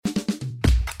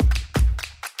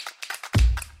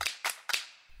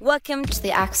Welcome to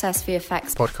the ACCESS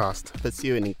VFX podcast,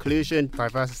 pursuing inclusion,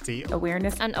 diversity,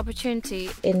 awareness and opportunity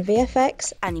in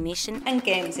VFX, animation and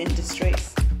games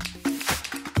industries.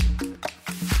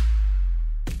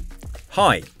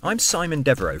 Hi, I'm Simon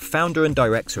Devereux, founder and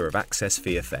director of ACCESS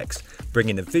VFX,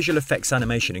 bringing the visual effects,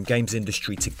 animation and games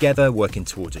industry together, working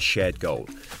towards a shared goal,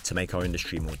 to make our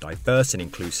industry more diverse and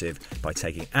inclusive by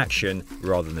taking action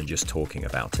rather than just talking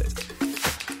about it.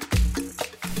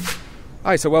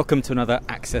 Hi, so welcome to another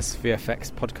ACCESS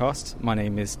VFX podcast. My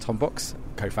name is Tom Box,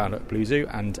 co-founder at Blue Zoo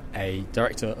and a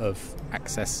director of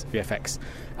ACCESS VFX.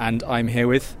 And I'm here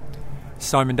with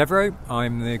Simon Devereux.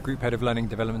 I'm the Group Head of Learning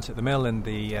Development at the Mill and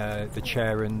the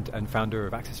Chair and founder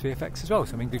of ACCESS VFX as well,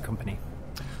 so I'm in good company.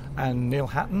 And Neil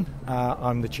Hatton.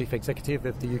 I'm the Chief Executive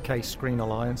of the UK Screen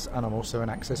Alliance, and I'm also an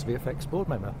ACCESS VFX board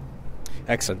member.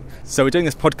 Excellent. So we're doing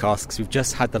this podcast because we've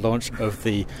just had the launch of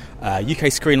the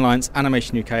UK Screen Alliance,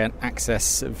 AnimationUK and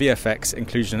ACCESS VFX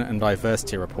Inclusion and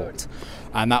Diversity Report.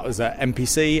 And that was at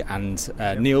MPC,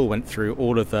 and Neil went through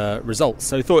all of the results.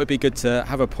 So we thought it'd be good to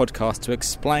have a podcast to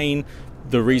explain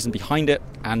the reason behind it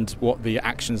and what the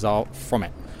actions are from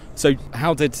it. So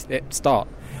how did it start?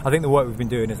 I think the work we've been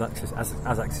doing as ACCESS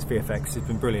VFX has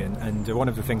been brilliant, and one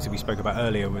of the things that we spoke about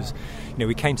earlier was,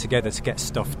 we came together to get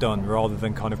stuff done rather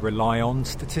than kind of rely on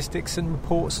statistics and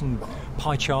reports and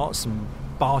pie charts and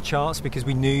bar charts, because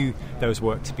we knew there was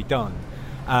work to be done.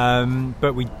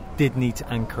 But we did need to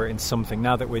anchor it in something.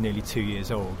 Now that we're nearly 2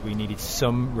 years old, we needed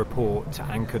some report to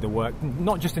anchor the work,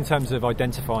 not just in terms of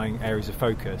identifying areas of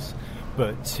focus,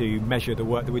 but to measure the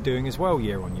work that we're doing as well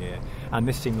year on year. And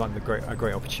this seemed like a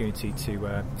great opportunity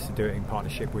to do it in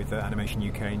partnership with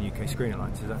AnimationUK and UK Screen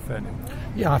Alliance. Is that fair, Nick?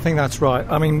 Yeah, I think that's right.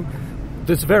 I mean,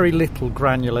 there's very little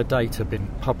granular data been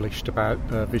published about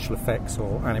visual effects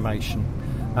or animation.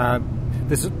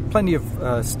 There's plenty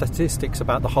of statistics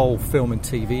about the whole film and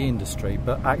TV industry,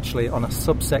 but actually on a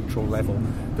subsectoral level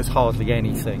there's hardly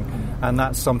anything, and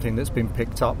that's something that's been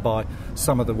picked up by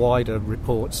some of the wider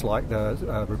reports, like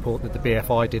the report that the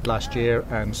BFI did last year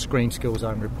and Screen Skills'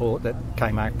 own report that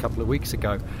came out a couple of weeks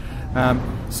ago.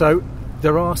 So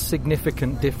there are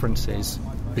significant differences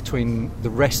between the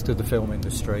rest of the film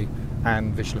industry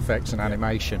and visual effects and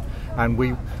animation, and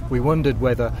we wondered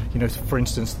whether, for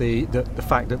instance, the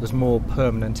fact that there's more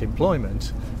permanent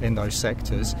employment in those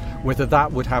sectors, whether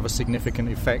that would have a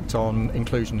significant effect on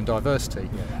inclusion and diversity.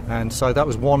 And so that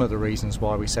was one of the reasons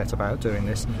why we set about doing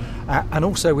this. And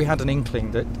also we had an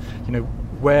inkling that,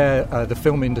 where the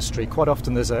film industry, quite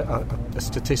often there's a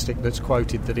statistic that's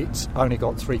quoted that it's only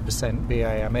got 3%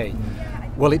 BAME.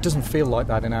 Well, it doesn't feel like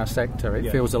that in our sector.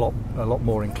 It feels a lot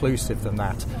more inclusive than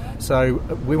that. So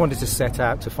we wanted to set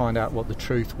out to find out what the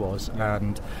truth was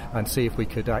and see if we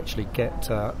could actually get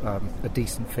a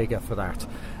decent figure for that.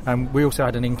 And we also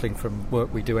had an inkling from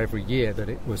work we do every year that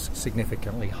it was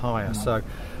significantly higher. So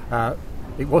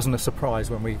it wasn't a surprise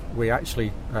when we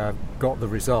actually got the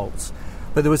results.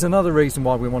 But there was another reason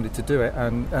why we wanted to do it,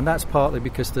 and that's partly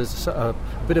because there's a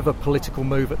bit of a political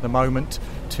move at the moment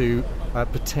to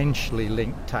potentially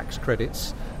link tax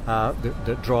credits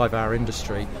that drive our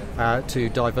industry to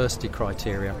diversity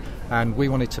criteria. And we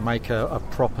wanted to make a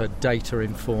proper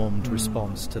data-informed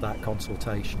response to that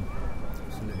consultation.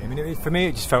 Absolutely. I mean, for me,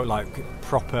 it just felt like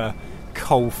proper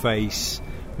coalface,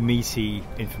 meaty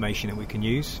information that we can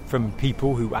use from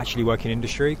people who actually work in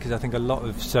industry, because I think a lot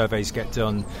of surveys get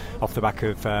done off the back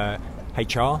of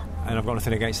HR, and I've got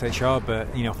nothing against HR, but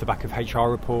off the back of HR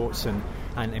reports and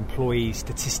employee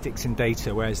statistics and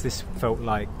data, whereas this felt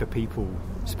like the people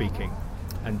speaking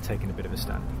and taking a bit of a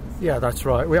stand. Yeah, that's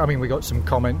right. We got some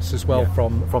comments as well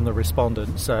from the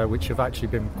respondents, which have actually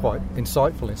been quite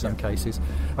insightful in some cases.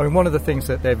 I mean, one of the things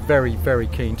that they're very, very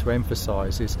keen to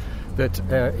emphasise is that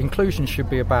inclusion should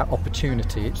be about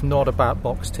opportunity. It's not about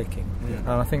box ticking. And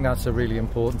I think that's a really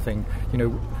important thing.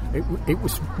 It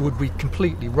would be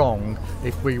completely wrong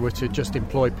if we were to just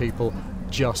employ people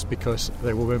just because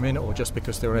they were women or just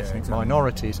because they were ethnic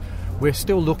minorities. We're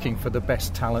still looking for the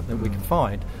best talent that we can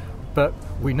find. But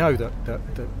we know that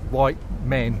white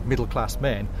men, middle-class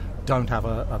men, don't have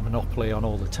a monopoly on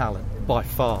all the talent, by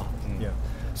far.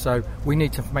 So we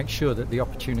need to make sure that the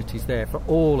opportunity is there for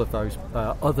all of those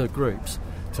other groups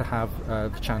to have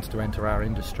the chance to enter our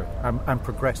industry and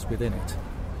progress within it.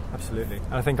 Absolutely.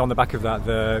 And I think on the back of that,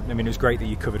 it was great that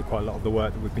you covered quite a lot of the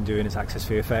work that we've been doing as ACCESS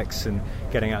VFX and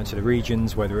getting out into the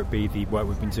regions, whether it be the work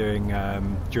we've been doing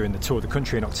during the tour of the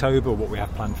country in October, or what we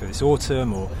have planned for this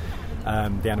autumn, or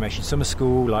the animation summer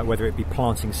school, like whether it be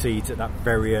planting seeds at that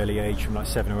very early age from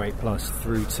 7 or 8 plus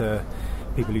through to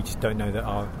people who just don't know that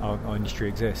our industry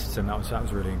exists, and that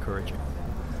was really encouraging.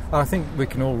 I think we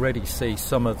can already see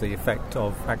some of the effect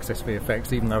of ACCESS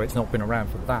VFX, even though it's not been around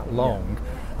for that long.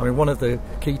 I mean, one of the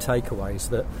key takeaways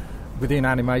that within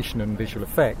animation and visual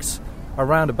effects,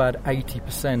 around about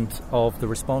 80% of the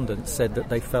respondents said that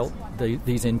they felt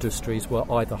these industries were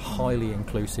either highly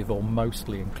inclusive or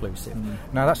mostly inclusive.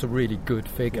 Now, that's a really good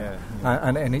figure,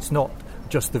 and it's not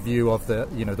just the view of the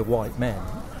white men.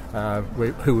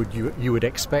 Who you would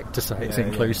expect to say it's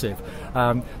inclusive.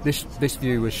 This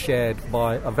view was shared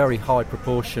by a very high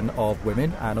proportion of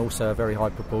women and also a very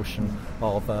high proportion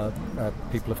of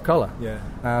people of colour.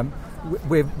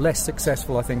 We're less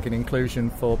successful, I think, in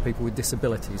inclusion for people with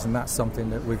disabilities, and that's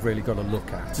something that we've really got to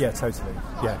look at. Yeah, totally.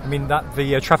 Yeah, I mean,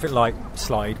 the traffic light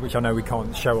slide, which I know we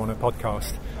can't show on a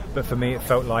podcast, but for me it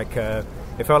felt like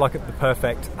the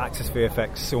perfect ACCESS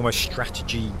VFX almost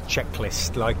strategy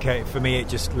checklist. For me, it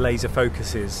just laser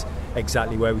focuses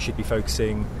exactly where we should be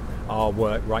focusing our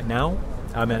work right now.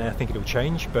 And I think it'll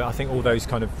change, but I think all those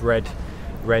kind of red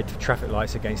traffic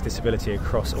lights against disability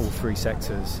across all three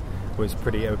sectors was a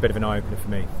bit of an eye-opener for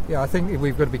me. Yeah, I think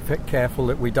we've got to be careful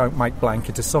that we don't make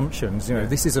blanket assumptions.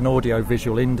 This is an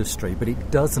audio-visual industry, but it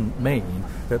doesn't mean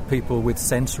that people with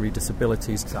sensory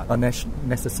disabilities are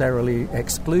necessarily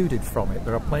excluded from it.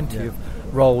 There are plenty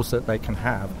of roles that they can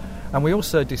have. And we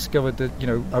also discovered that,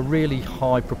 a really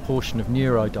high proportion of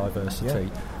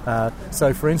neurodiversity.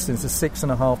 So, for instance,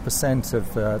 6.5%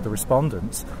 of the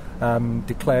respondents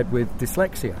declared with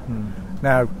dyslexia.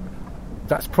 Now,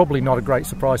 that's probably not a great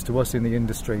surprise to us in the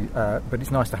industry, but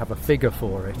it's nice to have a figure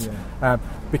for it.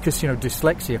 Because,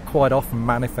 dyslexia quite often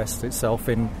manifests itself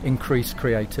in increased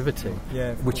creativity,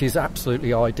 which is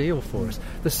absolutely ideal for us.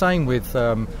 The same with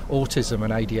autism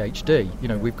and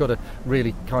ADHD. We've got to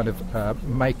really kind of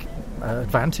make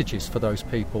advantages for those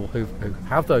people who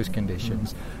have those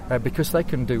conditions, because they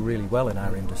can do really well in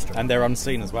our industry. And they're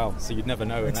unseen as well, so you'd never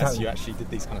know unless you actually did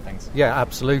these kind of things. Yeah,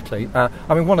 absolutely.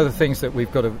 I mean, one of the things that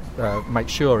we've got to make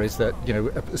sure is that,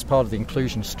 as part of the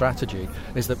inclusion strategy,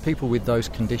 is that people with those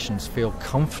conditions feel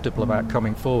comfortable about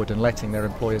coming forward and letting their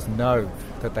employers know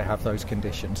that they have those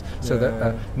conditions, so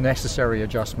that necessary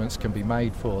adjustments can be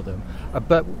made for them.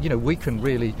 But we can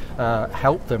really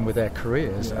help them with their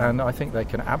careers, and I think they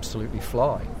can absolutely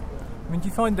fly. I mean, do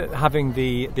you find that having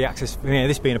the ACCESS,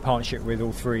 this being a partnership with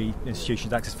all three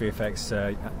institutions, ACCESS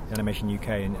VFX,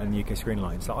 AnimationUK and the UK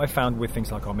Screenlines, that I found with things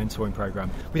like our mentoring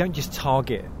programme, we don't just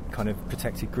target kind of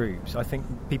protected groups. I think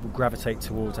people gravitate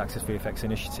towards ACCESS VFX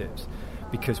initiatives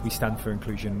because we stand for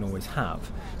inclusion and always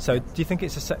have. So do you think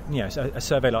it's a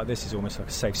survey like this is almost like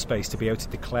a safe space to be able to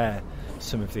declare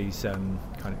some of these kind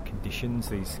of conditions,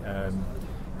 these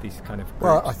kind of groups?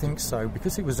 Well, I think so,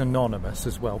 because it was anonymous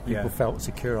as well. People felt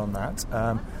secure on that,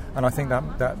 and I think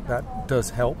that does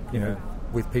help.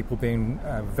 With people being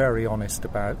very honest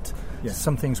about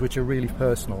some things which are really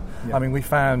personal. I mean, we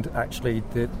found actually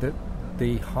that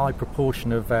the high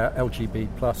proportion of LGBT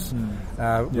plus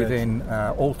within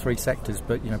all three sectors,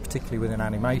 but particularly within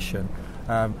animation,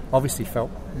 obviously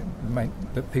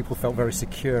meant that people felt very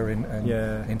secure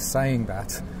in saying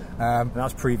that.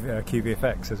 That's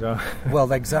pre-QVFX as well.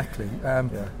 Well, exactly.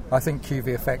 I think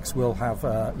QVFX will have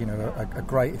a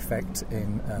great effect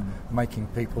in making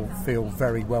people feel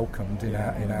very welcomed in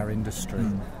our industry.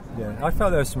 I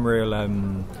felt there were some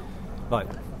real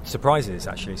surprises,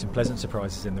 actually, some pleasant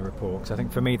surprises in the report. Because I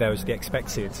think for me there was the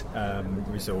expected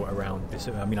result around this.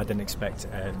 I mean, I didn't expect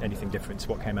anything different to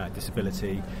what came out of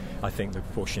disability. I think the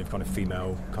proportion of kind of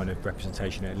female kind of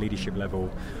representation at leadership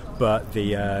level, but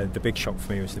the big shock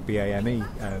for me was the BAME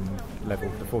level,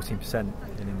 the 14%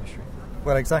 in industry.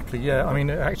 Well, exactly, yeah. I mean,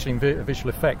 actually in visual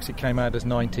effects it came out as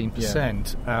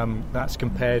 19%. That's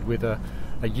compared with a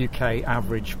UK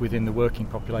average within the working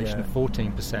population of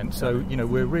 14%. So,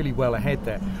 we're really well ahead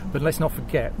there. But let's not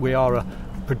forget, we are a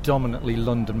predominantly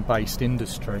London-based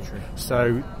industry.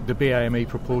 So the BAME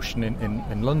proportion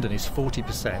in London is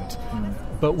 40%.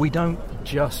 But we don't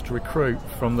just recruit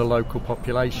from the local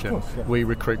population. Of course, we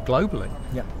recruit globally.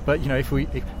 But,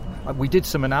 if we did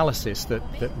some analysis that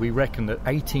we reckon that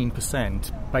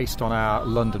 18%, based on our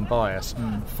London bias,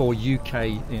 for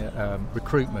UK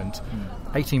recruitment,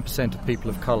 18% of people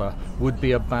of colour would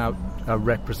be about a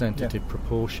representative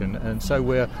proportion, and so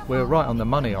we're right on the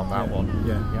money on that one.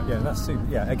 That's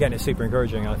super. Again, it's super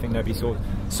encouraging. I think nobody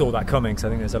saw that coming, because I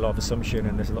think there's a lot of assumption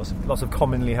and there's lots of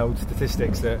commonly held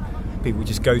statistics that people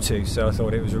just go to. So I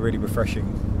thought it was a really refreshing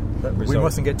result. We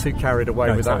mustn't get too carried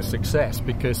away with that success,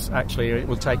 because actually it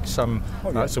will take some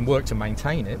work to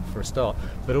maintain it for a start,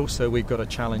 but also we've got a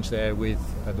challenge there with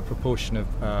the proportion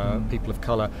of people of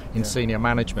colour in senior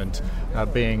management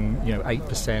being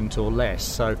 8% or less.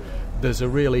 So there's a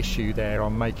real issue there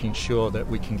on making sure that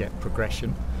we can get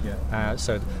progression.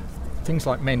 So things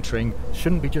like mentoring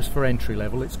shouldn't be just for entry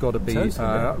level. It's got to be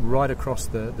right across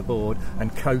the board,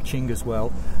 and coaching as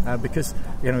well, because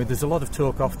there's a lot of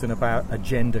talk often about a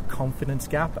gender confidence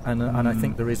gap, and I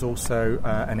think there is also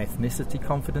an ethnicity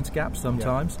confidence gap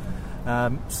sometimes.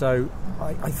 So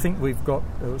I think we've got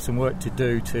some work to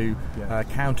do to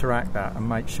counteract that and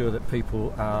make sure that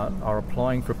people are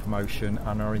applying for promotion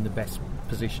and are in the best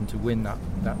position to win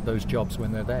those jobs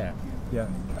when they're there.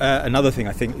 Another thing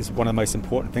I think is one of the most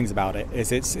important things about it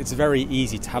is it's very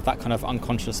easy to have that kind of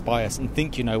unconscious bias and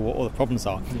think you know what all the problems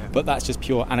are, but that's just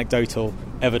pure anecdotal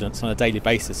evidence on a daily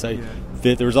basis. So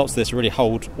the results of this really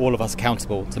hold all of us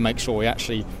accountable to make sure we're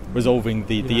actually resolving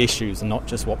the issues and not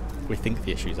just what we think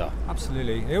the issues are.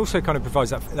 Absolutely. It also kind of provides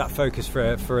that focus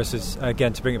for us as,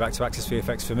 again, to bring it back to ACCESS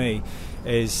VFX for me,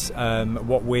 is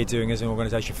what we're doing as an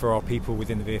organisation for our people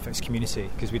within the VFX community,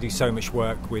 because we do so much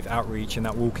work with outreach, and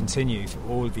that will continue for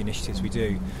all of the initiatives we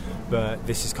do. But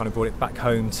this has kind of brought it back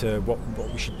home to what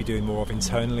we should be doing more of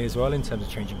internally as well, in terms of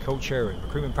changing culture and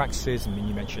recruitment practices. I mean,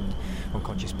 you mentioned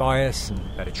unconscious bias and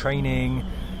better training,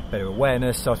 better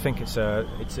awareness. So I think it's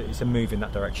a move in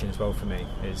that direction as well for me.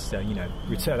 Is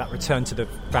return to the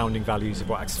founding values of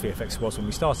what ACCESS VFX was when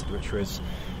we started, which was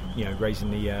raising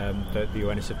the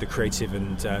awareness of the creative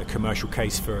and commercial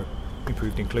case for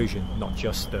improved inclusion, not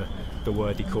just the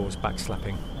worthy cause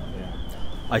backslapping.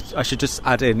 I should just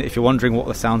add in, if you're wondering what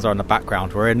the sounds are in the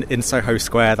background, we're in Soho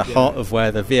Square, the heart of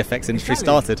where the VFX industry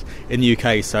started in the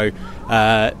UK. So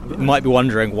you might be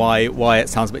wondering why it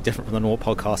sounds a bit different from the normal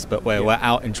podcast, but we're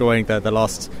out enjoying the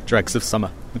last dregs of summer.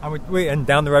 And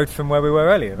down the road from where we were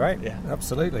earlier, right? Yeah,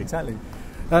 absolutely. Exactly.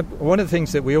 One of the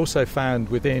things that we also found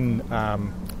within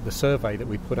the survey that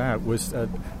we put out was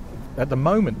at the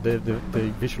moment the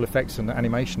visual effects and the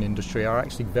animation industry are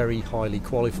actually very highly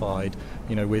qualified,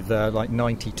 with like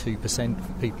 92%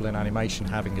 of people in animation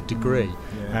having a degree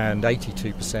and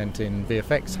 82% in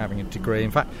VFX having a degree.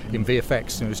 In fact, in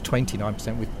VFX it was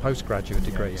 29% with postgraduate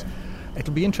degrees.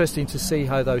 It'll be interesting to see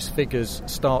how those figures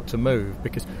start to move,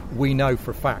 because we know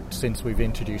for a fact, since we've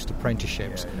introduced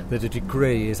apprenticeships, that a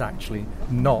degree is actually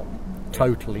not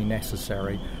totally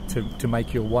necessary to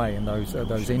make your way in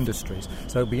those industries.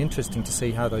 So it'll be interesting to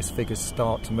see how those figures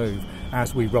start to move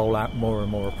as we roll out more and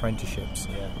more apprenticeships.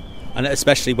 And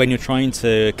especially when you're trying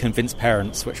to convince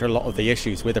parents, which are a lot of the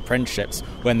issues with apprenticeships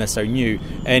when they're so new,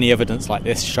 any evidence like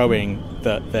this showing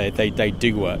that they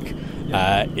do work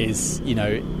is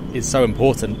so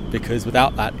important, because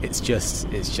without that it's just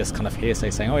kind of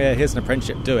hearsay saying, oh yeah, here's an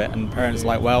apprenticeship, do it, and parents are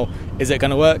like, well, is it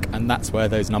going to work? And that's where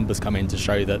those numbers come in to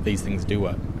show that these things do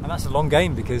work. And that's a long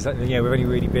game, because we've only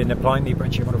really been applying the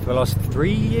apprenticeship model for the last 4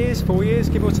 years,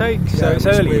 give or take. So it's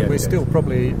early. We're still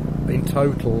probably in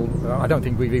total, I don't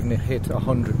think we've even hit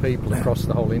 100 people across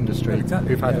the whole industry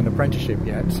who've had an apprenticeship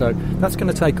yet. So that's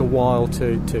going to take a while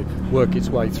to work its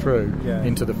way through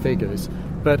into the figures.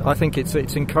 But I think it's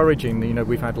encouraging.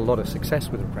 We've had a lot of success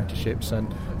with apprenticeships,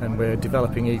 and we're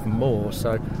developing even more.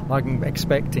 So I'm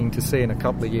expecting to see in a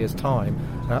couple of years' time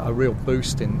a real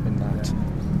boost in that.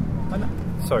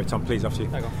 Sorry, Tom, please, after you.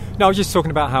 No, I was just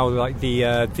talking about how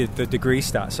the degree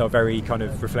stats are very kind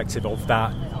of reflective of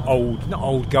that not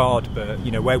old guard, but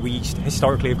where we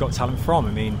historically have got talent from.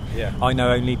 I mean, I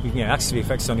know only ACCESS VFX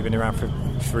has only been around for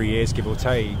 3 years, give or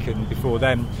take, and before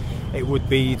then it would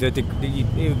be the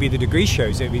degree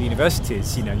shows, it would be the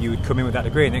universities. You would come in with that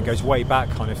degree, and it goes way back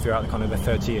kind of throughout the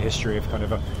 30-year history of kind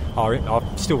of our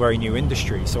still very new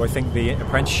industry. So I think the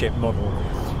apprenticeship model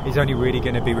is only really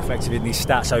going to be reflected in these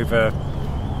stats over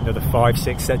the 5,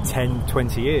 6, 10,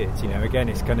 20 years. Again,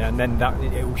 it's going to, and then that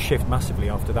it will shift massively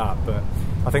after that. But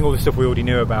I think all the stuff we already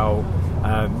knew about,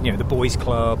 the boys'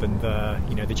 club and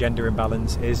the gender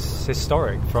imbalance is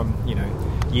historic from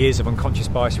years of unconscious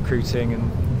bias recruiting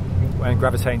and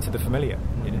gravitating to the familiar.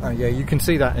 You can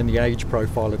see that in the age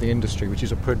profile of the industry, which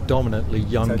is a predominantly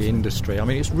young industry. I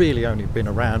mean, it's really only been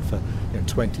around for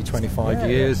 20, 25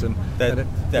 years. And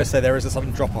there is a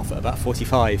sudden drop-off at about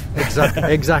 45.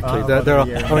 Exactly. There are.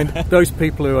 I mean, those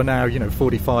people who are now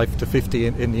 45 to 50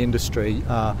 in the industry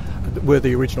were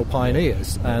the original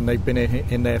pioneers, and they've been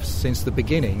in there since the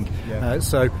beginning.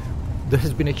 So there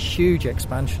has been a huge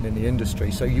expansion in the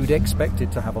industry, so you'd expect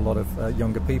it to have a lot of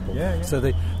younger people. So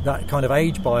that kind of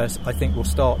age bias, I think, will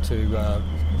start to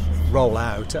roll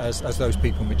out as those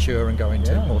people mature and go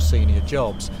into more senior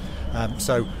jobs.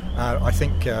 So I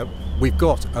think we've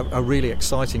got a really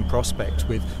exciting prospect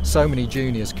with so many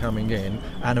juniors coming in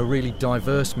and a really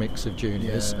diverse mix of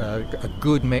juniors, a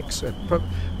good mix,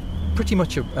 pretty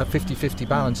much a 50-50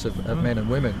 balance of men and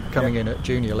women coming in at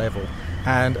junior level.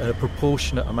 and a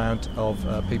proportionate amount of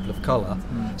people of colour.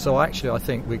 So actually I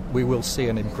think we will see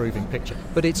an improving picture,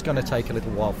 but it's going to take a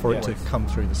little while for it to come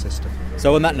through the system.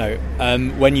 So on that note,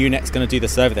 when are you next going to do the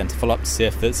survey then to follow up to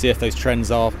see if those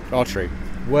trends are true?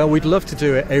 Well, we'd love to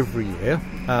do it every year.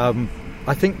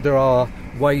 I think there are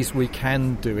ways we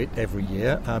can do it every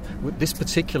year. With this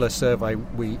particular survey,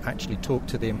 we actually talked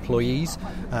to the employees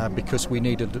because we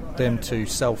needed them to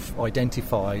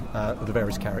self-identify the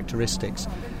various characteristics,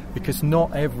 because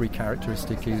not every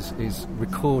characteristic is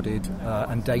recorded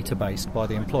and databased by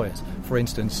the employers. For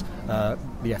instance,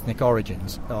 the ethnic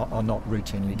origins are not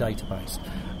routinely databased.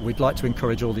 We'd like to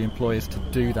encourage all the employers to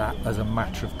do that as a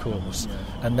matter of course,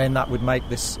 and then that would make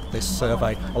this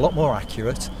survey a lot more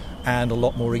accurate and a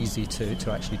lot more easy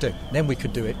to actually do. Then we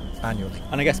could do it annually.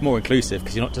 And I guess more inclusive,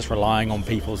 because you're not just relying on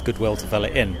people's goodwill to fill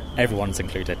it in. Everyone's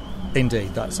included.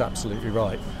 Indeed, that's absolutely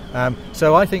right.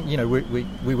 So I think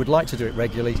we would like to do it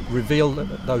regularly, reveal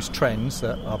those trends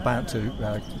that are bound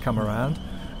to come around,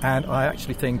 and I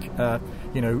actually think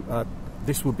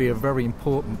this would be a very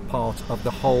important part of the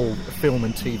whole film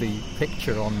and TV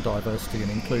picture on diversity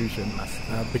and inclusion,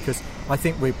 because I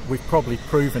think we've probably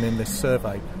proven in this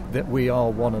survey that we are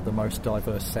one of the most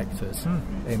diverse sectors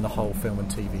in the whole film and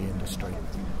TV industry.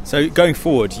 So going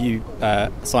forward, you,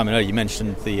 Simon, earlier you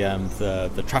mentioned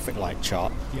the traffic light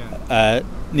chart. Yeah.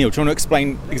 Neil, do you want to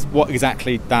explain what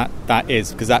exactly that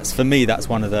is? Because that's, for me, that's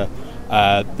one of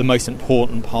the most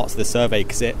important parts of the survey,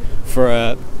 because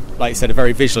like you said, a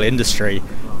very visual industry.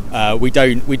 We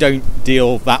don't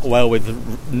deal that well with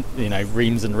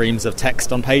reams and reams of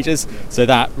text on pages, so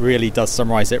that really does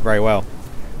summarise it very well.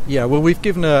 Yeah, well, we've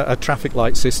given a traffic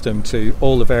light system to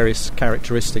all the various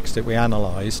characteristics that we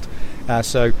analysed.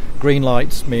 So green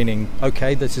lights meaning,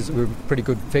 okay, we're pretty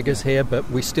good figures here, but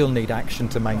we still need action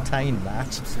to maintain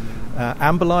that.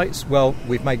 Amber lights, well,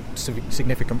 we've made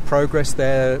significant progress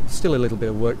there, still a little bit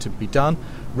of work to be done.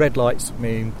 Red lights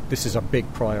mean this is a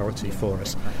big priority for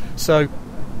us. So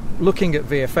looking at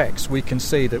VFX, we can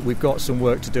see that we've got some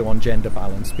work to do on gender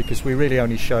balance, because we really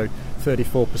only showed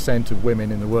 34% of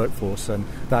women in the workforce, and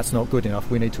that's not good enough.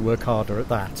 We need to work harder at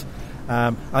that.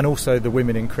 And also the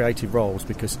women in creative roles,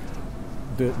 because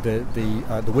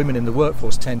the women in the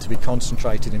workforce tend to be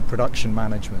concentrated in production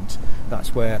management.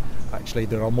 That's where actually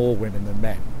there are more women than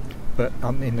men. But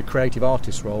in the creative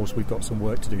artist roles, we've got some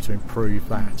work to do to improve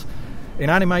that. In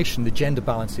animation, the gender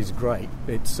balance is great.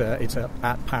 It's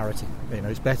at parity.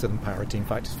 It's better than parity. In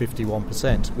fact, it's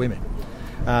 51% women.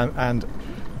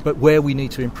 But where we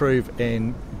need to improve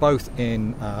in both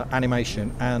in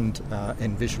animation and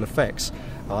in visual effects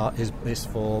is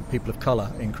for people of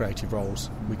colour in creative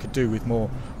roles. We could do with more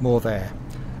there.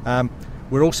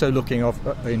 We're also looking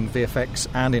in VFX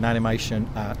and in animation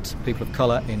at people of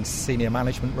colour in senior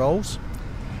management roles.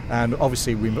 And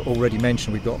obviously, we've already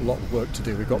mentioned we've got a lot of work to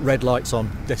do. We've got red lights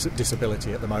on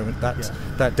disability at the moment.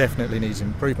 That definitely needs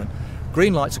improvement.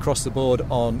 Green lights across the board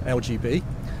on LGB,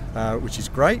 which is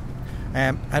great.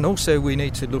 And also we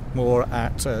need to look more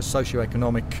at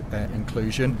socioeconomic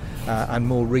inclusion and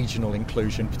more regional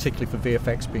inclusion, particularly for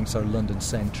VFX being so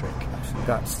London-centric.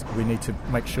 We need to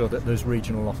make sure that there's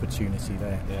regional opportunity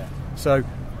there. Yeah. So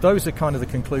those are kind of the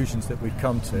conclusions that we've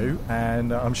come to,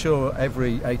 and I'm sure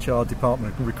every HR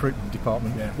department, recruitment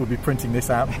department, will be printing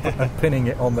this out and pinning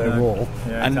it on their wall.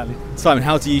 Yeah, and exactly. Simon,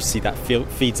 how do you see that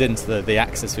feeds into the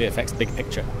ACCESS VFX big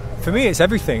picture? For me, it's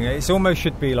everything. It almost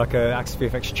should be like a ACCESS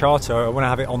VFX charter. I want to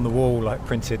have it on the wall, like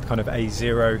printed kind of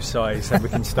A0 size, and we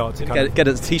can start to get it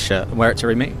as a T-shirt and wear it to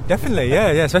re-meet. Definitely, yeah,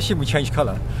 especially if we change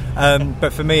colour.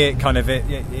 But for me,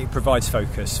 it provides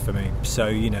focus for me.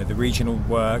 So the regional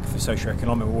work, the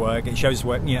socio-economic work, it shows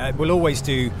work. We'll always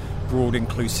do broad,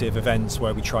 inclusive events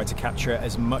where we try to capture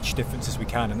as much difference as we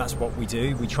can, and that's what we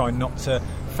do. We try not to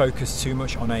focus too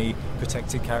much on a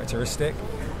protected characteristic.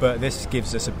 But this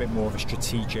gives us a bit more of a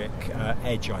strategic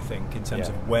edge, I think, in terms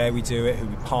of where we do it, who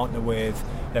we partner with.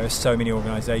 There are so many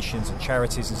organisations and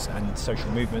charities and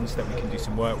social movements that we can do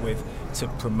some work with to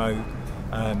promote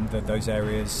those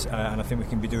areas, and I think we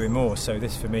can be doing more. So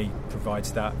this, for me,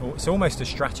 provides that. It's almost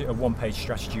a one-page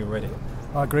strategy already.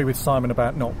 I agree with Simon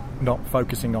about not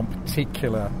focusing on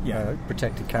particular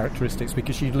protected characteristics,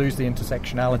 because you'd lose the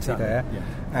intersectionality there. Yeah.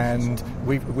 And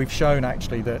we've shown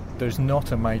actually that there's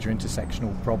not a major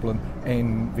intersectional problem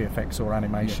in VFX or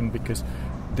animation, because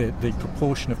the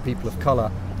proportion of people of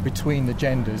colour between the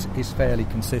genders is fairly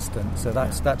consistent. So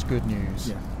that's good news.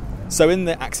 Yeah. So in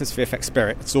the ACCESS VFX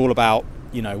spirit, it's all about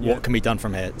what can be done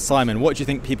from here. Simon, what do you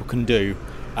think people can do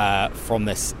from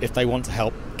this if they want to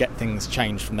help get things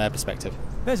changed from their perspective?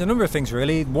 There's a number of things,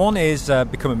 really. One is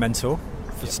become a mentor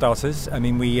for starters. I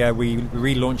mean, we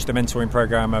relaunched the mentoring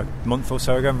program a month or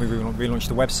so ago. We relaunched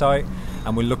the website,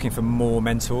 and we're looking for more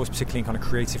mentors, particularly in kind of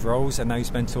creative roles. And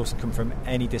those mentors come from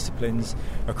any disciplines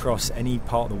across any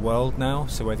part of the world now.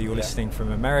 So whether you're listening from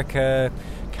America,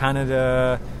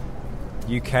 Canada,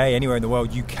 UK, anywhere in the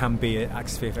world, you can be an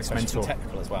ACCESS VFX mentor. For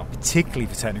technical as well. Particularly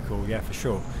for technical, yeah, for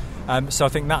sure. So I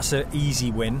think that's an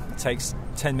easy win. It takes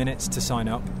 10 minutes to sign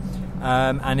up.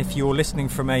 And if you're listening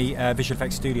from a visual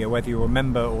effects studio, whether you're a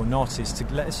member or not, is to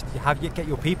let us get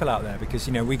your people out there, because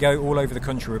we go all over the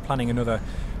country. We're planning another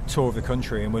tour of the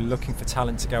country, and we're looking for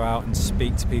talent to go out and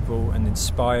speak to people and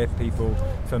inspire people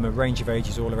from a range of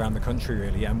ages all around the country,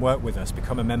 really, and work with us.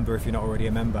 Become a member if you're not already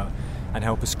a member, and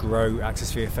help us grow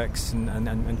ACCESS VFX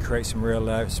and create some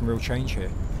real change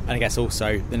here. And I guess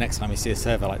also the next time you see a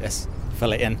survey like this,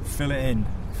 fill it in,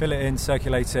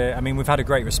 circulate it. I mean, we've had a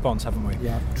great response, haven't we?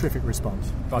 Yeah, terrific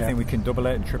response. But I think we can double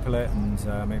it and triple it, and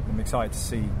I'm excited to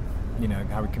see,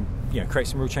 how we can, create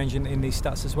some real change in these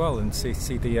stats as well, and see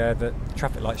the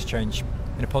traffic lights change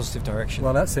in a positive direction.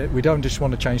 Well, that's it. We don't just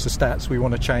want to change the stats. We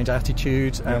want to change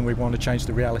attitudes, and we want to change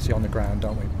the reality on the ground,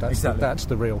 don't we? That's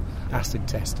the real acid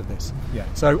test of this. Yeah.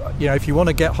 So, if you want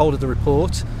to get hold of the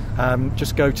report,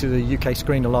 just go to the UK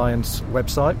Screen Alliance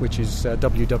website, which is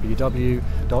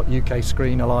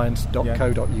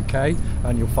www.ukscreenalliance.co.uk,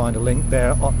 and you'll find a link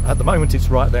there. At the moment, it's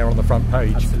right there on the front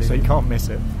page, Absolutely. So you can't miss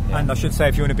it. Yeah. And I should say,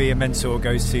 if you want to be a mentor,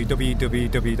 go to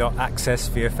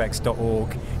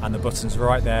www.accessvfx.org, and the button's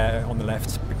right there on the left.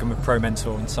 Become a pro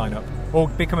mentor and sign up, or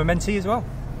become a mentee as well.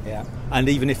 Yeah, and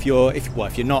even if you're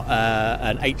not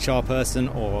an HR person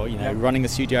or running a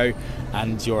studio,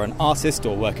 and you're an artist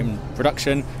or work in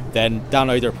production, then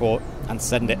download the report and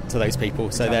send it to those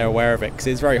people so they're aware of it, because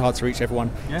it's very hard to reach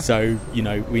everyone. Yeah. So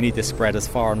we need this spread as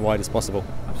far and wide as possible.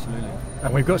 Absolutely.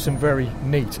 And we've got some very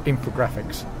neat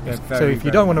infographics. So if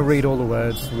you don't want to read all the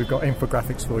words, we've got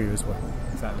infographics for you as well.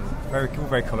 Exactly. Very cool,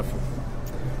 very colourful.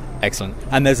 Excellent.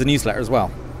 And there's a newsletter as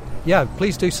well. Yeah,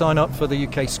 please do sign up for the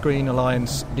UK Screen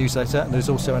Alliance newsletter. And there's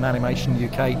also an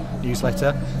AnimationUK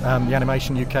newsletter. The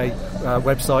AnimationUK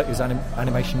website is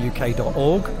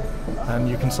animationuk.org, and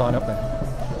you can sign up there.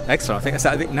 Excellent. I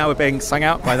think now we're being sung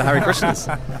out by the Harry Krishnas.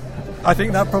 I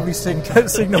think that probably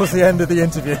signals the end of the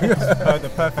interview. The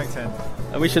perfect end.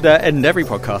 And we should end every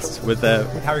podcast with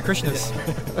Harry Krishnas,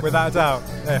 without a doubt.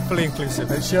 Fully inclusive.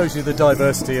 It shows you the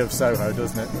diversity of Soho,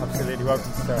 doesn't it? Absolutely.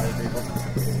 Welcome to Soho, people.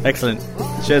 Excellent.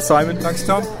 Cheers, Simon. Thanks,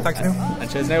 Tom. Thanks, Neil.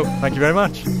 And cheers, Neil. Thank you very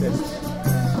much. Cheers.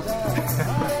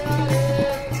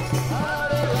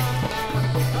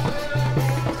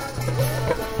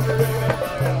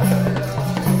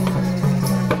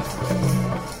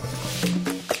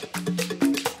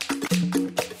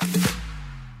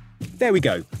 There we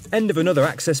go. End of another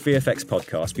ACCESS VFX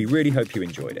podcast. We really hope you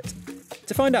enjoyed it.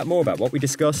 To find out more about what we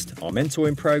discussed, our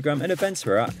mentoring programme and events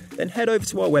we're at, then head over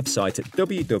to our website at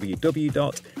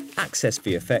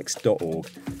www.accessvfx.org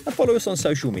and follow us on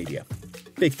social media.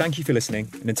 Big thank you for listening,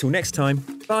 and until next time,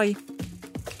 bye.